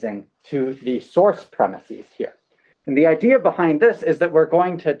paraphrasing to the source premises here. And the idea behind this is that we're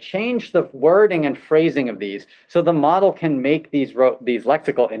going to change the wording and phrasing of these so the model can make these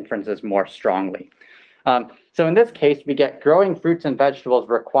lexical inferences more strongly. So in this case, we get growing fruits and vegetables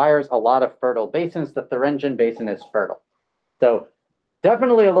requires a lot of fertile basins. The Thuringian Basin is fertile. So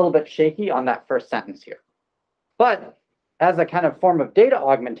definitely a little bit shaky on that first sentence here. But as a kind of form of data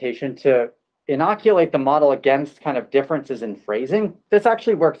augmentation to inoculate the model against kind of differences in phrasing, this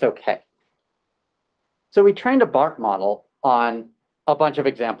actually works okay. So we trained a BART model on a bunch of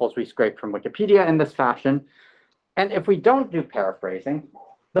examples we scraped from Wikipedia in this fashion. And if we don't do paraphrasing,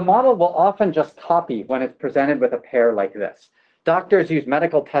 the model will often just copy when it's presented with a pair like this. Doctors use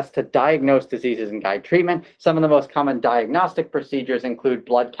medical tests to diagnose diseases and guide treatment. Some of the most common diagnostic procedures include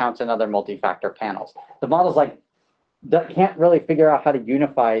blood counts and other multi-factor panels. The model's like, that can't really figure out how to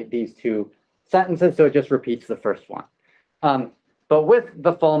unify these two sentences, so it just repeats the first one. But with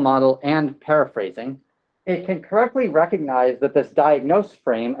the full model and paraphrasing, it can correctly recognize that this diagnose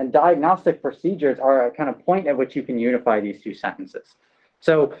frame and diagnostic procedures are a kind of point at which you can unify these two sentences.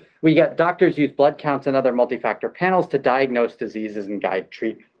 So we get doctors use blood counts and other multi-factor panels to diagnose diseases and guide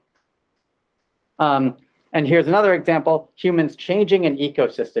treatment. And here's another example. Humans changing an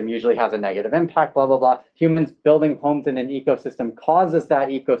ecosystem usually has a negative impact, blah, blah, blah. Humans building homes in an ecosystem causes that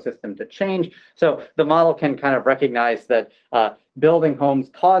ecosystem to change. So the model can kind of recognize that building homes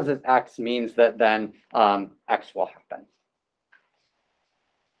causes X means that then X will happen.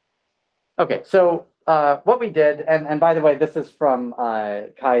 Okay, so what we did, and by the way, this is from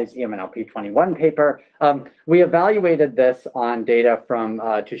Kai's EMNLP 21 paper. We evaluated this on data from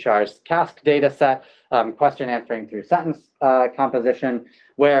Tushar's CASC data set, question answering through sentence composition,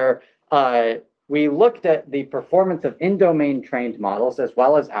 where we looked at the performance of in-domain trained models as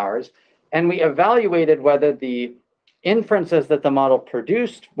well as ours, and we evaluated whether the inferences that the model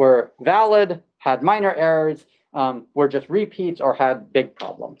produced were valid, had minor errors, were just repeats, or had big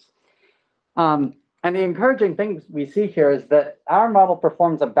problems. And the encouraging thing we see here is that our model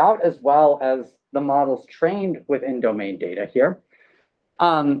performs about as well as the models trained with in-domain data here.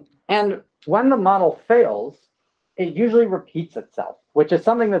 And when the model fails, it usually repeats itself, which is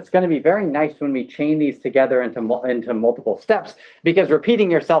something that's going to be very nice when we chain these together into multiple steps, because repeating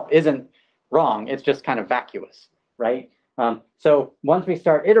yourself isn't wrong. It's just kind of vacuous, right? So once we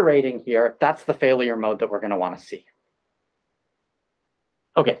start iterating here, that's the failure mode that we're going to want to see.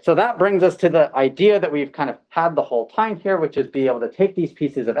 Okay, so that brings us to the idea that we've kind of had the whole time here, which is be able to take these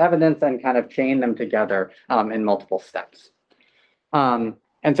pieces of evidence and kind of chain them together in multiple steps.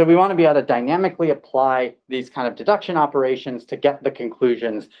 And so we want to be able to dynamically apply these kind of deduction operations to get the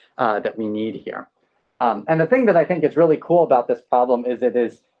conclusions that we need here. And the thing that I think is really cool about this problem is it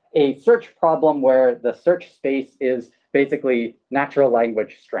is a search problem where the search space is basically natural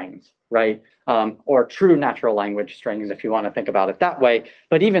language strings, right? Or true natural language strings, if you want to think about it that way.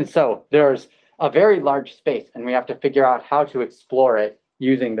 But even so, there's a very large space, and we have to figure out how to explore it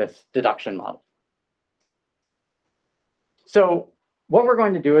using this deduction model. So what we're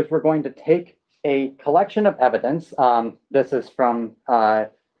going to do is we're going to take a collection of evidence. This is from the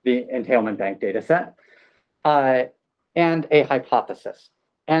entailment bank data set, and a hypothesis.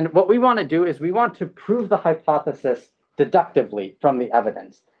 And what we want to do is we want to prove the hypothesis deductively from the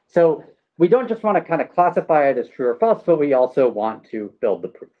evidence. So we don't just want to kind of classify it as true or false, but we also want to build the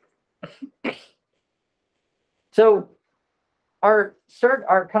proof. So our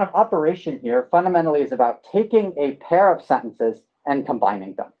kind of operation here fundamentally is about taking a pair of sentences and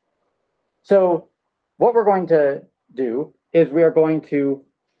combining them. So what we're going to do is we are going to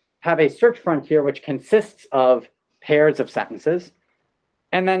have a search frontier which consists of pairs of sentences.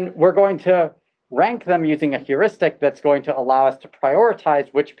 And then we're going to rank them using a heuristic that's going to allow us to prioritize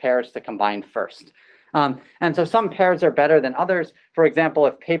which pairs to combine first. And so some pairs are better than others. For example,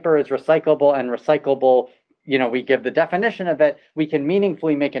 if paper is recyclable and recyclable, we give the definition of it, we can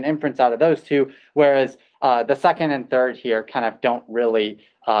meaningfully make an inference out of those two, whereas the second and third here kind of don't really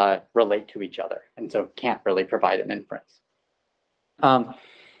relate to each other, and so can't really provide an inference.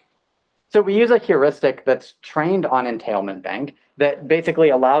 So we use a heuristic that's trained on entailment bank that basically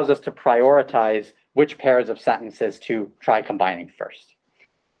allows us to prioritize which pairs of sentences to try combining first.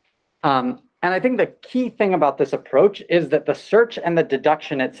 And I think the key thing about this approach is that the search and the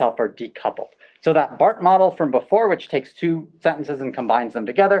deduction itself are decoupled. So that BART model from before, which takes two sentences and combines them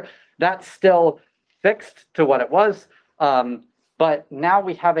together, that's still fixed to what it was. But now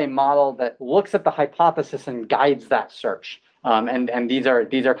we have a model that looks at the hypothesis and guides that search. And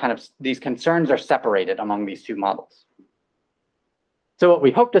these concerns are separated among these two models. So what we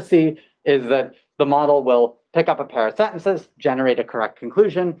hope to see is that the model will pick up a pair of sentences, generate a correct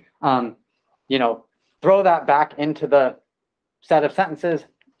conclusion, throw that back into the set of sentences,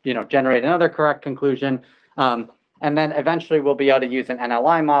 generate another correct conclusion. And then eventually we'll be able to use an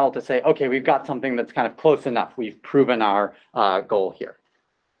NLI model to say, okay, we've got something that's kind of close enough. We've proven our goal here.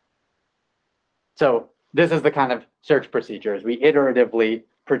 So this is the kind of search procedures. We iteratively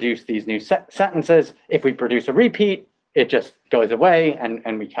produce these new sentences. If we produce a repeat, it just goes away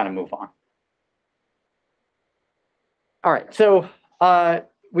and we kind of move on. All right, so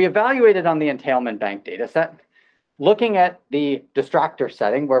we evaluated on the entailment bank data set, looking at the distractor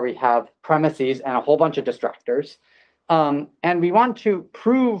setting where we have premises and a whole bunch of distractors. And we want to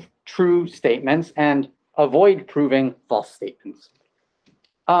prove true statements and avoid proving false statements.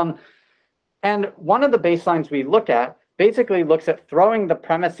 And one of the baselines we look at basically looks at throwing the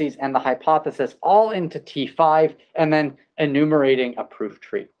premises and the hypothesis all into T5 and then enumerating a proof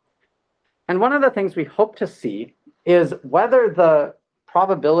tree. And one of the things we hope to see is whether the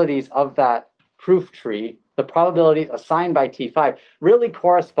probabilities of that proof tree, the probabilities assigned by T5, really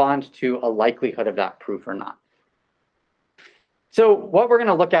correspond to a likelihood of that proof or not. So what we're going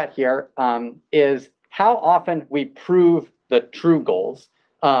to look at here is how often we prove the true goals.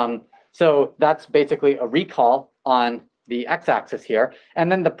 So that's basically a recall on the x-axis here, and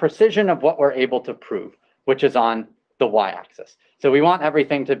then the precision of what we're able to prove, which is on the y-axis. So we want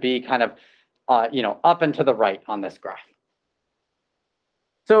everything to be kind of up and to the right on this graph.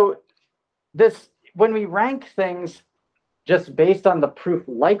 So when we rank things just based on the proof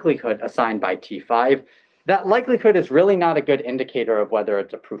likelihood assigned by T5, that likelihood is really not a good indicator of whether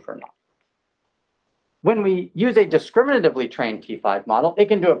it's a proof or not. When we use a discriminatively trained T5 model, it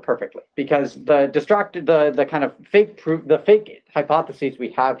can do it perfectly because the kind of fake hypotheses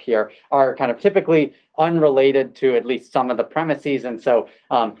we have here are kind of typically unrelated to at least some of the premises, and so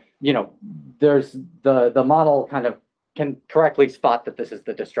there's the model kind of can correctly spot that this is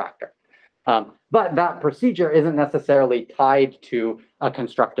the distractor. But that procedure isn't necessarily tied to a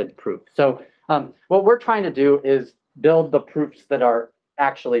constructed proof. So what we're trying to do is build the proofs that are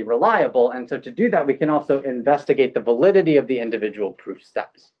actually reliable. And so to do that, we can also investigate the validity of the individual proof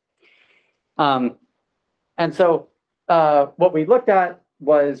steps. And so what we looked at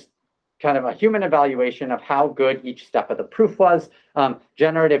was kind of a human evaluation of how good each step of the proof was.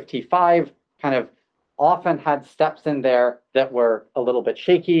 Generative T5 kind of often had steps in there that were a little bit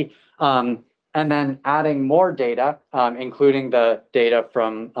shaky. And then adding more data, including the data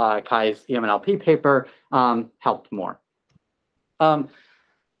from Kai's EMNLP paper, helped more.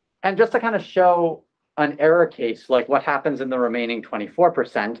 And just to kind of show an error case, like what happens in the remaining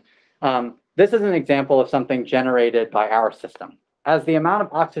 24%, this is an example of something generated by our system. As the amount of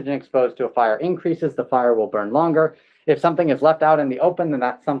oxygen exposed to a fire increases, the fire will burn longer. If something is left out in the open, then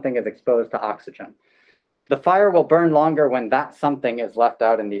that something is exposed to oxygen. The fire will burn longer when that something is left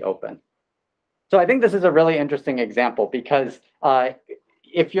out in the open. So I think this is a really interesting example because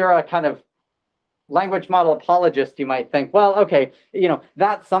if you're a kind of language model apologist, you might think, well, okay,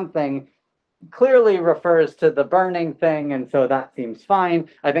 that something clearly refers to the burning thing, and so that seems fine.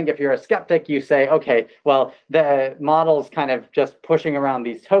 I think if you're a skeptic, you say, okay, well, the model's kind of just pushing around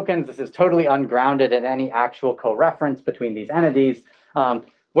these tokens. This is totally ungrounded in any actual co-reference between these entities.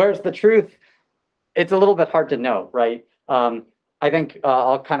 Where's the truth? It's a little bit hard to know, right? I think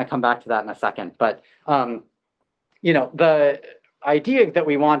I'll kind of come back to that in a second. But, the idea that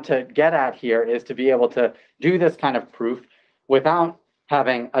we want to get at here is to be able to do this kind of proof without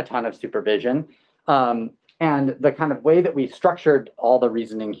having a ton of supervision. And the kind of way that we structured all the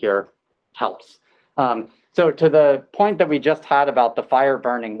reasoning here helps. So to the point that we just had about the fire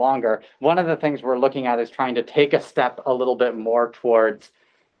burning longer, one of the things we're looking at is trying to take a step a little bit more towards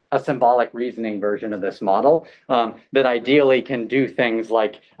a symbolic reasoning version of this model that ideally can do things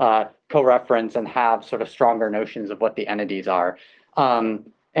like co-reference and have sort of stronger notions of what the entities are.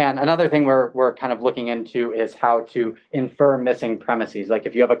 And another thing we're kind of looking into is how to infer missing premises. Like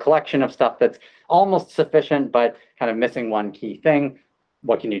if you have a collection of stuff that's almost sufficient, but kind of missing one key thing,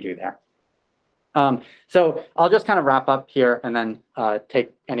 what can you do there? So I'll just kind of wrap up here and then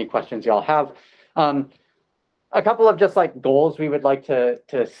take any questions y'all have. A couple of just like goals we would like to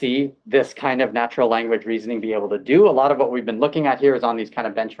see this kind of natural language reasoning be able to do. A lot of what we've been looking at here is on these kind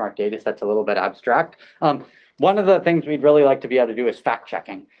of benchmark data sets, a little bit abstract. One of the things we'd really like to be able to do is fact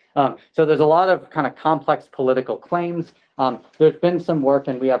checking. So there's a lot of kind of complex political claims. There's been some work,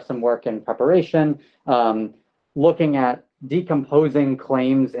 and we have some work in preparation, looking at decomposing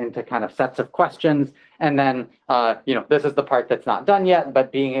claims into kind of sets of questions. And then, this is the part that's not done yet,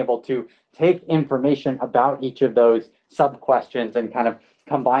 but being able to take information about each of those sub-questions and kind of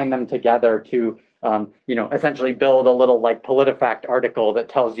combine them together to, essentially build a little like PolitiFact article that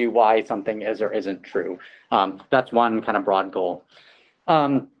tells you why something is or isn't true. That's one kind of broad goal.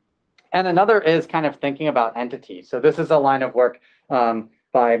 And another is kind of thinking about entities. So this is a line of work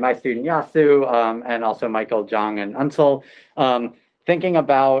by my student Yasu and also Michael, Zhang, and Unsel, thinking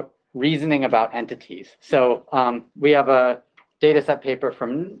about reasoning about entities. So we have a data set paper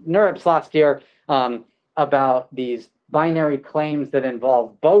from NeurIPS last year about these binary claims that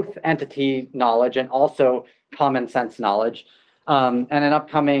involve both entity knowledge and also common sense knowledge, and an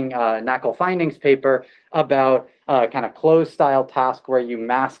upcoming NACL findings paper about kind of closed style task where you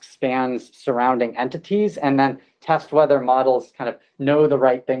mask spans surrounding entities and then test whether models kind of know the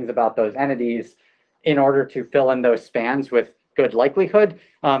right things about those entities in order to fill in those spans with good likelihood,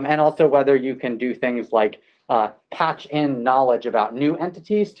 and also whether you can do things like patch in knowledge about new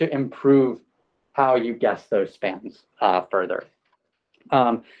entities to improve how you guess those spans further.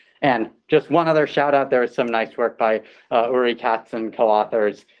 And just one other shout out, there was some nice work by Uri Katz and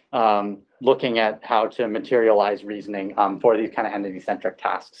co-authors looking at how to materialize reasoning for these kind of entity-centric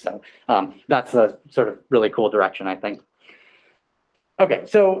tasks. So that's a sort of really cool direction, I think. Okay,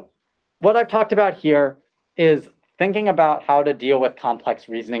 so what I've talked about here is thinking about how to deal with complex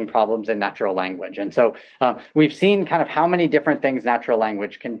reasoning problems in natural language. And so we've seen kind of how many different things natural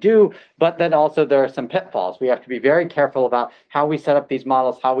language can do, but then also there are some pitfalls. We have to be very careful about how we set up these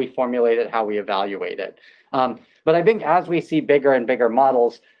models, how we formulate it, how we evaluate it. But I think as we see bigger and bigger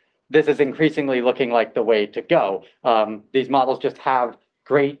models, this is increasingly looking like the way to go. These models just have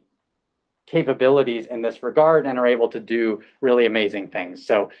great capabilities in this regard and are able to do really amazing things.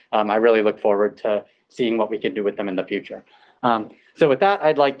 So I really look forward to seeing what we can do with them in the future. So with that,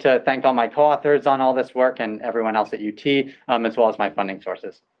 I'd like to thank all my co-authors on all this work and everyone else at UT, as well as my funding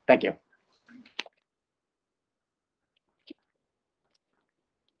sources. Thank you.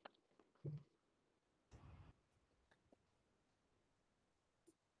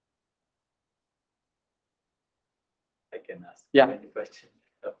 I can ask Yeah. any question.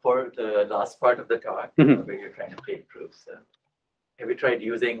 For the last part of the talk, Mhm. where you're trying to create proofs, have you tried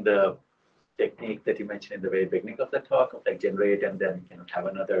using the technique that you mentioned in the very beginning of the talk, of like generate and then have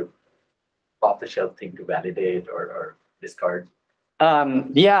another off-the-shelf thing to validate or discard?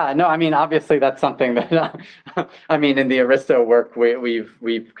 Yeah, no, I mean, obviously that's something that, I mean, in the Aristo work,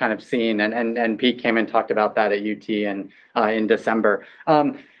 we've kind of seen, and Pete came and talked about that at UT and in December.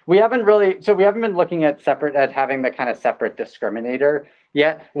 We haven't been looking at having the kind of separate discriminator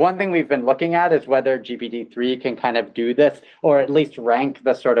yet. One thing we've been looking at is whether GPT-3 can kind of do this, or at least rank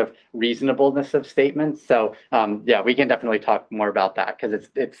the sort of reasonableness of statements. So yeah, we can definitely talk more about that, because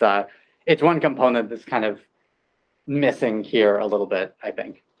it's one component that's kind of missing here a little bit, I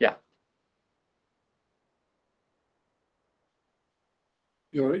think. Yeah.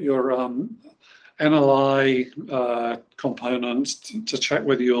 Your NLI components to check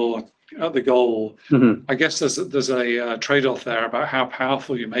whether you're at the goal. Mm-hmm. I guess there's a trade-off there about how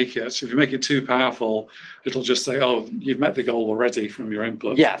powerful you make it. So if you make it too powerful, it'll just say, oh, you've met the goal already from your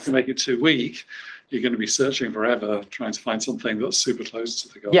input. Yes. If you make it too weak, you're going to be searching forever trying to find something that's super close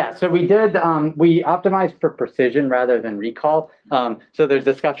to the goal. Yeah, so we did, we optimized for precision rather than recall. So there's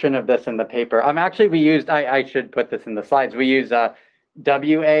discussion of this in the paper. Actually, we used, I should put this in the slides, we use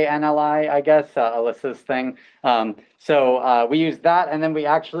WANLI, I guess, Alyssa's thing. So we used that, and then we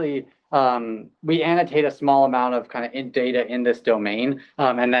actually we annotate a small amount of kind of data in this domain,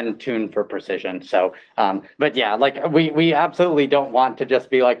 and then tune for precision. So, but yeah, like we absolutely don't want to just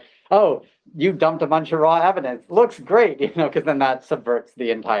be like, oh, you dumped a bunch of raw evidence, looks great, because then that subverts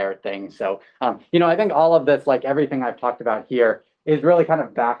the entire thing. So, I think all of this, like everything I've talked about here, is really kind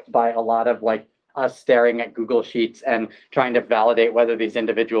of backed by a lot of like us staring at Google Sheets and trying to validate whether these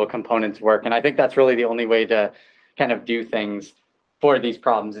individual components work. And I think that's really the only way to kind of do things for these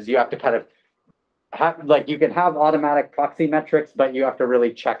problems, is you have to kind of have, like, you can have automatic proxy metrics, but you have to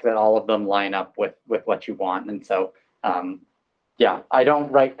really check that all of them line up with what you want. And so, yeah, I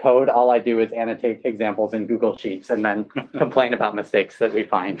don't write code. All I do is annotate examples in Google Sheets and then complain about mistakes that we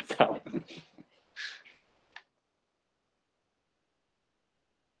find. So.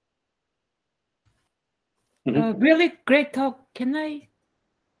 Really great talk.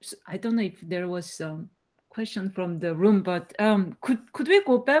 I don't know if there was some question from the room, but could we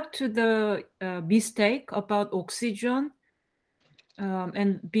go back to the mistake about oxygen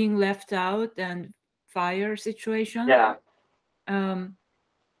and being left out and fire situation? Yeah.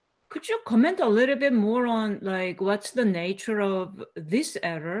 Could you comment a little bit more on like what's the nature of this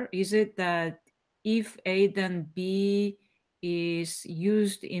error? Is it that if A then B is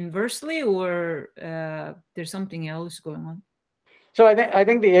used inversely, or there's something else going on? So I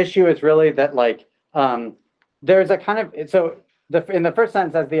think the issue is really that like there's a kind of, so in the first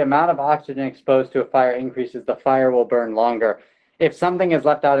sentence, as the amount of oxygen exposed to a fire increases, the fire will burn longer. If something is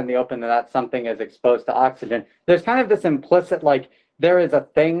left out in the open, then that something is exposed to oxygen. There's kind of this implicit, like, there is a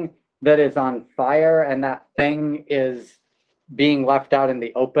thing that is on fire and that thing is being left out in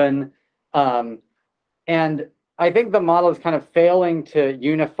the open. And I think the model is kind of failing to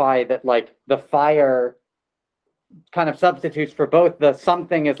unify that, like, the fire kind of substitutes for both the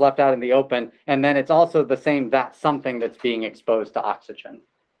something is left out in the open, and then it's also the same that something that's being exposed to oxygen.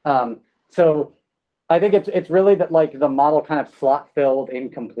 So I think it's really that, like, the model kind of slot filled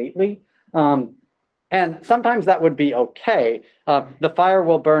incompletely. And sometimes that would be okay. The fire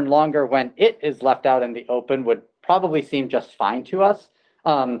will burn longer when it is left out in the open would probably seem just fine to us.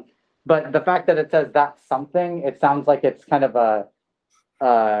 But the fact that it says that's something, it sounds like it's kind of a,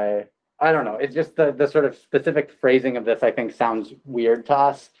 I don't know, it's just the sort of specific phrasing of this, I think, sounds weird to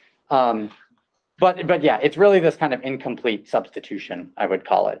us. But yeah, it's really this kind of incomplete substitution, I would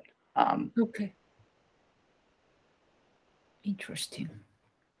call it. Okay. Interesting.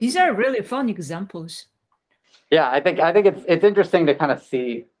 These are really fun examples. Yeah, I think it's interesting to kind of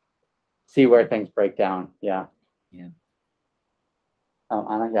see where things break down. Yeah. Yeah.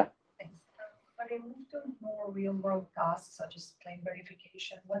 Anna, yeah. Thanks. But we move to more real-world tasks such as claim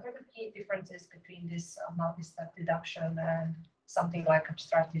verification. What are the key differences between this multi-step deduction and something like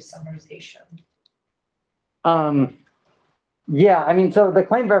abstractive summarization? Yeah, I mean, so the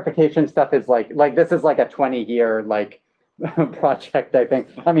claim verification stuff is like this is like a 20-year project, I think.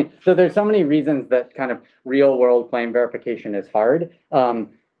 I mean, so there's so many reasons that kind of real world claim verification is hard.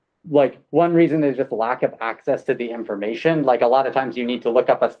 Like, one reason is just lack of access to the information. Like, a lot of times you need to look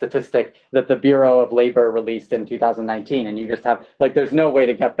up a statistic that the Bureau of Labor released in 2019, and you just have, like, there's no way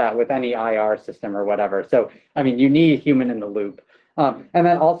to get that with any IR system or whatever. So, I mean, you need human in the loop. And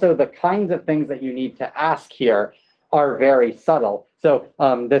then also the kinds of things that you need to ask here are very subtle. So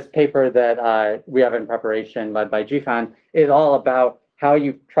this paper that we have in preparation led by Jifan is all about how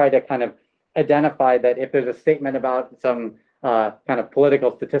you try to kind of identify that if there's a statement about some kind of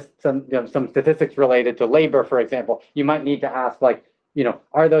political statistics, some statistics related to labor, for example, you might need to ask, like,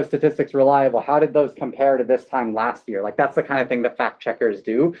 are those statistics reliable? How did those compare to this time last year? Like, that's the kind of thing that fact checkers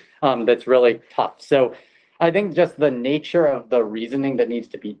do that's really tough. So I think just the nature of the reasoning that needs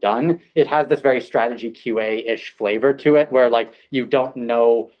to be done, it has this very strategy QA-ish flavor to it, where, like, you don't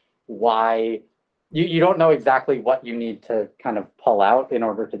know why, you don't know exactly what you need to kind of pull out in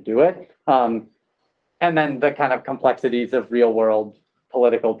order to do it. And then the kind of complexities of real world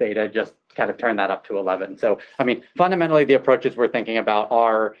political data just kind of turn that up to 11. So, I mean, fundamentally, the approaches we're thinking about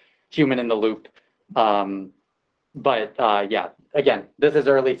are human in the loop. But yeah, again, this is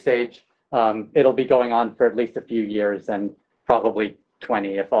early stage. It'll be going on for at least a few years, and probably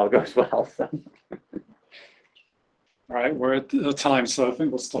 20 if all goes well. So. All right, we're at the time, so I think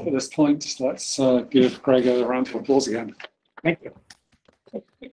we'll stop at this point. Let's give Greg a round of applause again. Thank you.